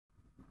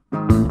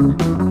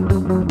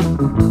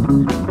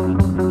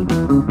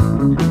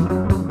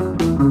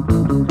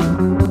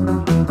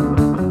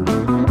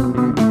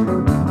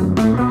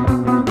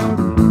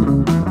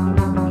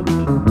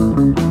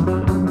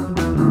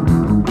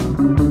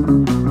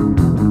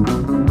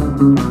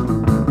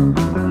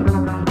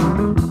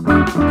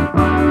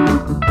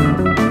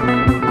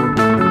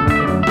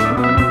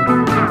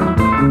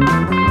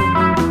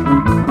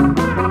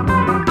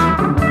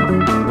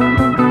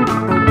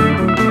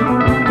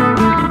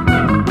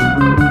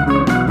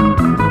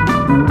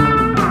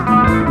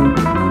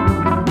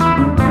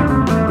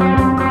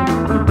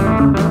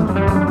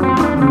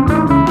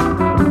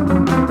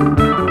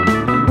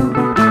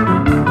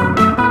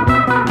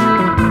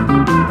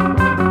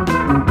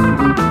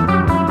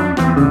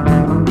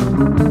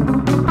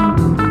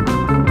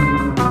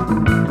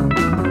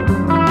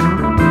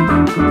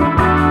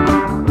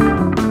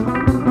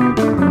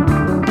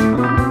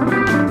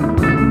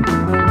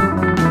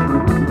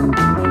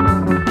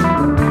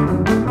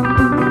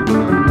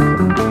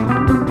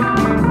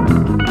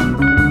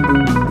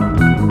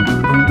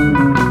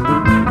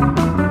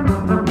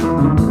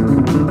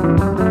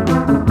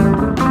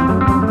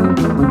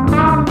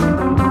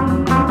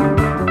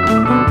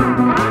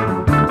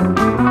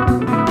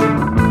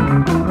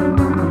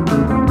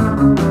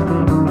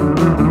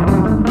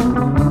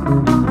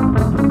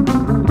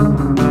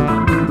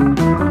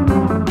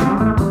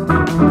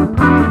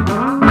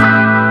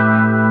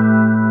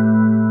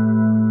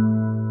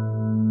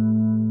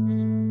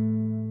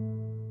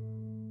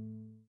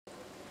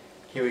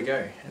Here we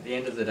go. At the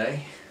end of the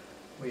day,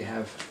 we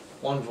have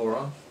one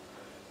VORON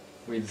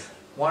with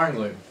wiring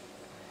loom.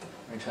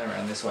 Let me turn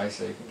around this way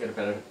so you can get a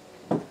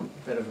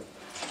better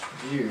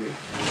view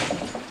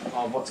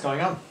of what's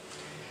going on.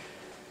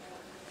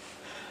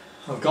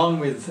 I've gone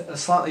with a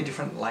slightly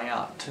different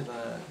layout to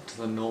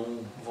the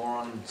normal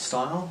VORON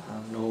style.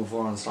 Normal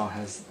VORON style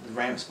has the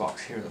ramps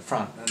box here at the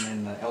front and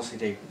then the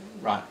LCD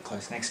right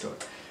close next to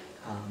it.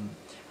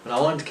 But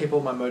I wanted to keep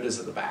all my motors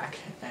at the back,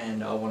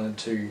 and I wanted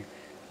to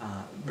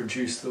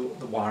reduce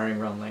the wiring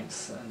run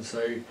lengths, and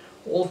so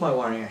all of my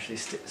wiring actually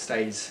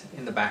stays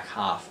in the back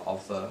half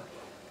of the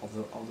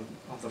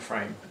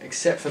frame,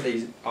 except for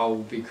these. I'll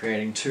be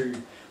creating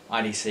two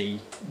IDC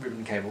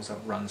ribbon cables that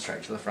run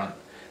straight to the front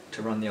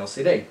to run the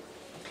LCD.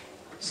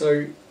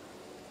 So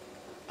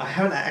I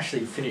haven't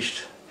actually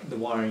finished the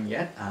wiring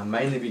yet,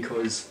 mainly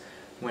because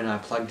when I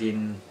plugged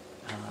in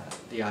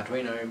the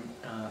Arduino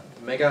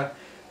the Mega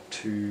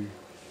to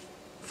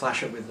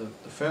flash it with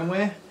the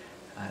firmware,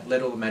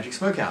 let all the magic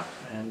smoke out,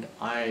 and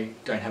I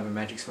don't have a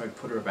magic smoke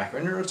putter or back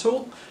renderer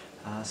tool,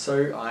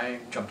 so I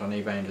jumped on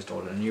eBay and just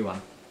ordered a new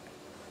one.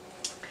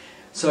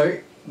 So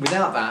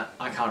without that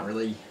I can't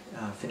really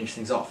finish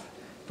things off,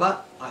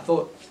 but I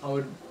thought I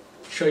would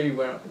show you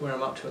where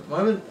I'm up to at the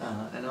moment,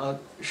 and I'll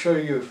show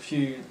you a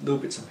few little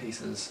bits and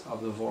pieces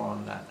of the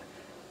VORON that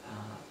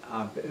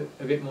are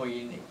a bit more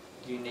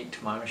unique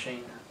to my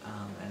machine,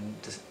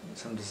 and just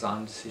some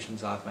design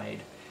decisions I've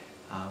made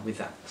with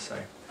that.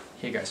 So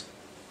here goes.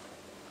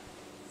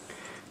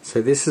 So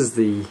this is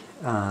the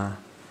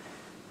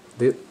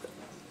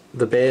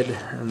bed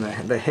and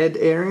the head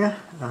area.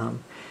 You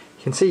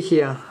can see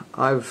here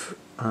I've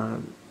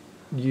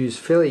used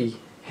fairly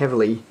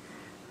heavily.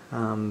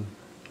 I've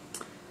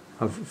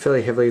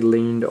fairly heavily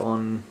leaned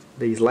on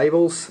these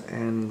labels,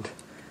 and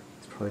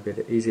it's probably a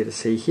bit easier to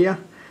see here.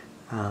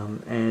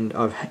 And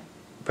I've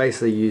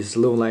basically used a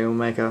little label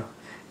maker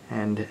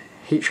and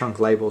heat shrunk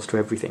labels to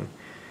everything.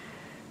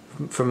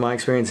 From my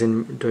experience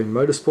in doing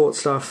motorsport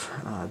stuff,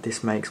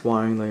 this makes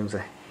wiring looms a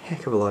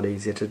heck of a lot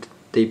easier to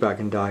debug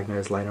and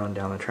diagnose later on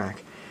down the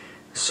track.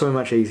 So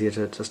much easier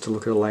to just to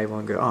look at a label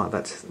and go, oh,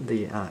 that's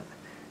the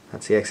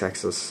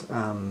x-axis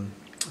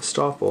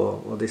stop,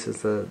 or this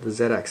is the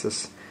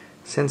z-axis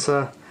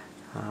sensor,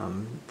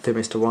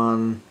 thermistor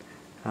 1,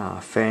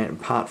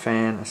 part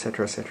fan,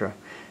 etc., etc.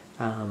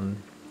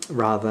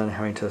 Rather than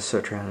having to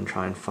search around and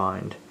try and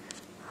find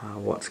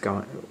what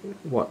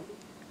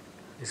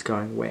is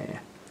going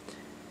where.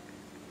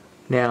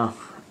 Now,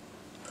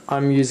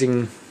 I'm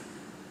using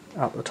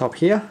up the top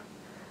here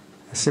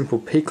a simple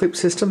P-clip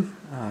system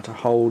to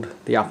hold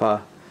the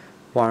upper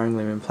wiring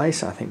loom in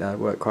place. I think that would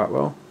work quite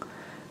well.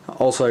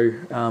 Also,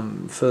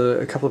 for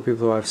a couple of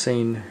people who I've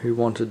seen who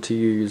wanted to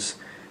use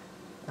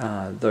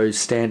those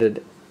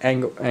standard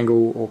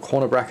angle or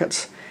corner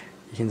brackets,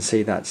 you can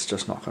see that's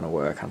just not going to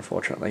work,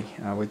 unfortunately.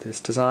 With this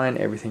design,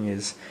 everything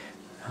is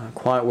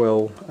quite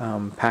well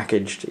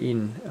packaged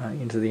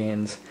into the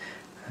ends.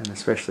 And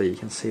especially you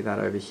can see that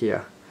over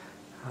here,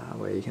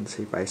 where you can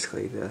see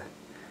basically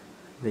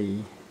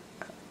the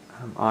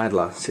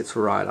idler sits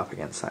right up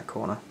against that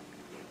corner.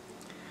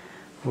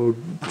 We'll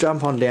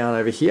jump on down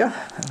over here.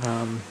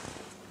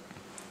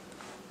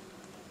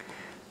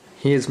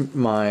 Here's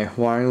my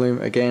wiring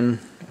loom again.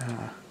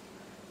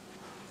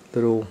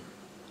 Little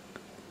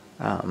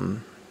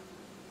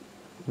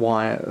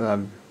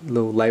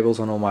little labels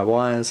on all my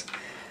wires,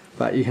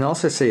 but you can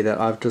also see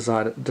that I've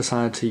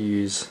decided to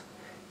use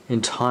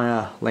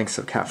entire lengths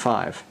of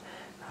Cat5.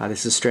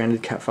 This is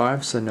stranded Cat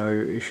 5, so no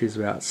issues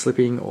about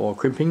slipping or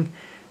crimping,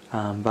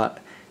 but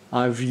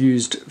I've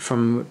used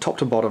from top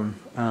to bottom,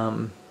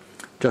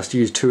 just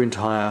used 2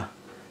 entire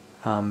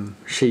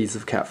sheaths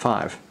of Cat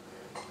 5.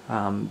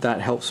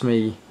 That helps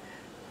me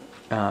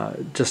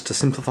just to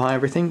simplify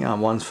everything.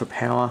 One's for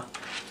power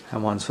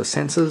and one's for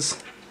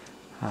sensors.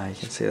 You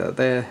can see that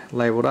there,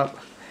 labelled up.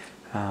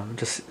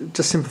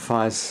 Just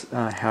simplifies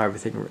how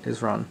everything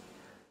is run.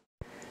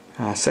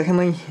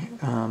 Secondly,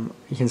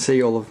 you can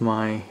see all of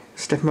my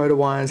step motor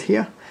wires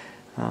here.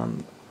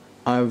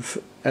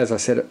 As I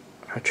said,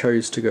 I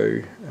chose to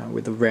go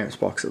with the ramps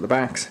box at the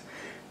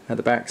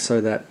back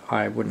so that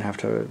I wouldn't have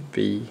to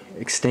be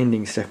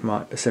extending step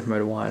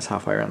motor wires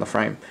halfway around the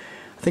frame.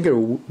 I think it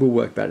will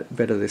work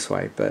better this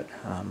way, but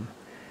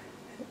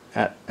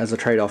as a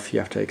trade-off you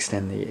have to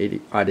extend the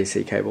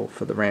IDC cable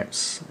for the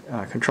ramps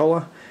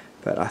controller,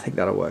 but I think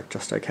that'll work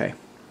just okay.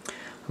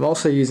 I'm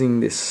also using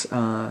this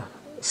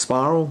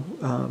spiral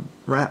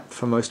wrap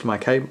for most of my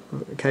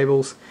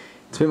cables.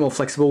 It's a bit more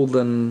flexible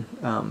than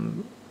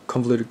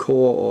convoluted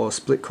core or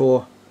split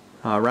core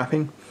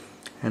wrapping,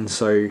 and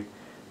so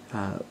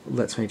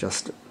lets me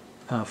just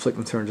flick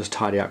them through and just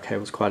tidy up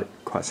cables quite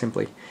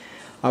simply.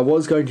 I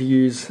was going to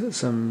use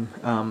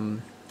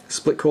some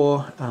split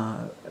core,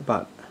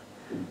 but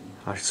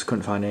I just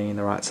couldn't find any in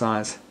the right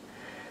size.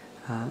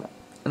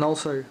 And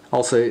also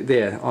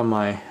there on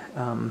my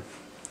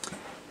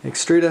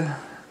extruder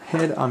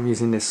head, I'm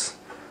using this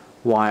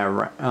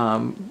wire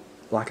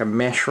like a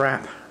mesh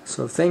wrap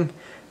sort of thing,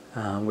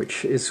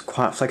 which is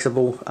quite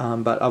flexible,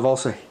 but I've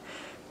also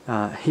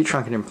heat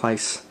shrunk it in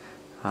place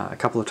a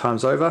couple of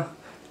times over.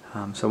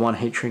 So one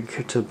heat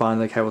shrink to bind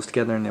the cables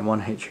together, and then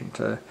one heat shrink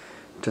to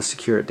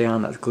secure it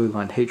down. That's glue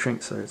lined heat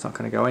shrink, so it's not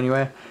going to go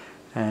anywhere,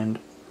 and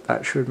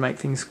that should make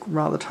things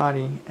rather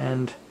tidy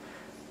and,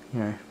 you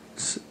know,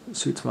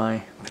 suits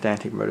my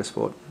pedantic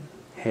motorsport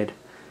head.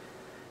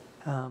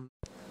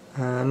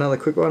 Another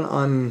quick one,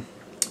 I'm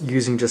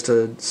using just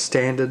a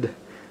standard,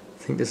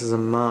 I think this is a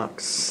Mark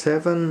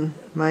 7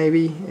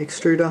 maybe,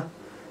 extruder,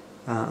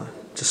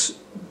 just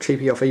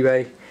cheapy off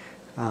eBay.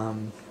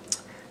 I'm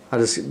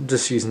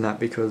just using that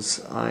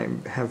because I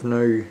have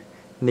no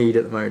need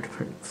at the moment to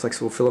put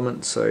flexible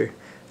filament, so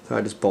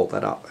I just bolt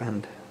that up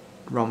and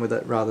run with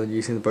it rather than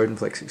using the Bowden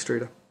Flex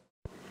extruder.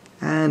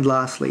 And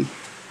lastly,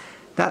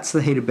 that's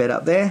the heated bed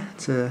up there.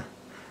 It's a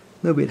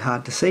little bit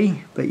hard to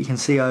see, but you can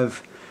see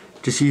I've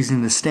just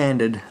using the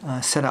standard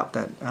setup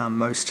that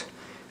most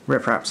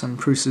rep wraps and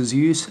Prusa's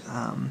use.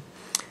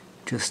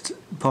 Just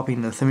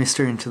popping the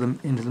thermistor into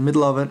the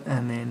middle of it,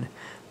 and then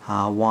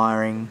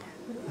wiring,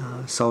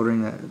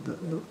 soldering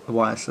the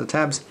wires to the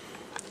tabs.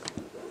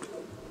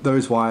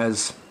 Those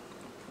wires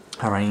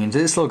are running into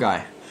this little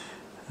guy.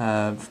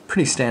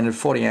 Pretty standard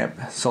 40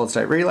 amp solid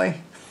state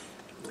relay,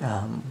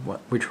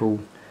 which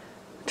will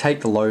take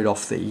the load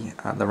off the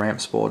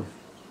ramps board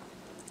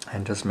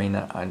and just mean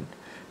that I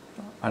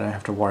don't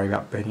have to worry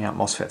about burning out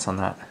MOSFETs on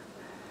that.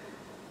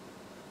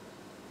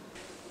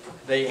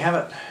 There you have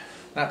it.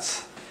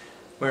 That's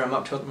where I'm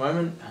up to at the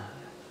moment.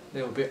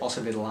 There will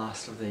also be the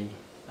last of the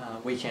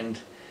weekend,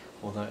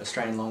 or the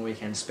Australian long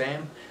weekend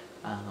spam,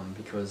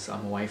 because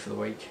I'm away for the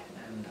week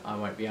and I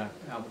won't be able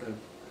to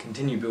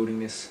continue building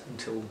this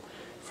until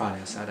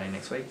Friday or Saturday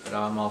next week, but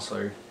I'm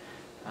also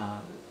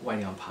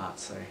waiting on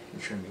parts, so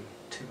it shouldn't be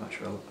too much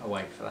of a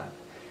wait for that.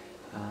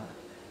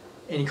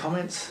 Any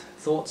comments,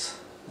 thoughts,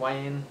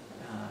 weigh in,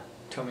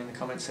 tell me in the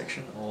comments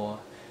section, or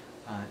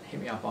hit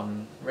me up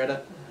on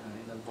Reddit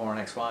in the VORON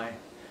XY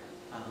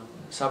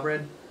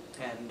subred,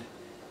 and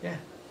yeah,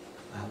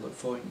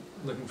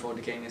 looking forward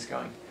to getting this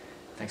going.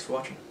 Thanks for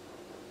watching.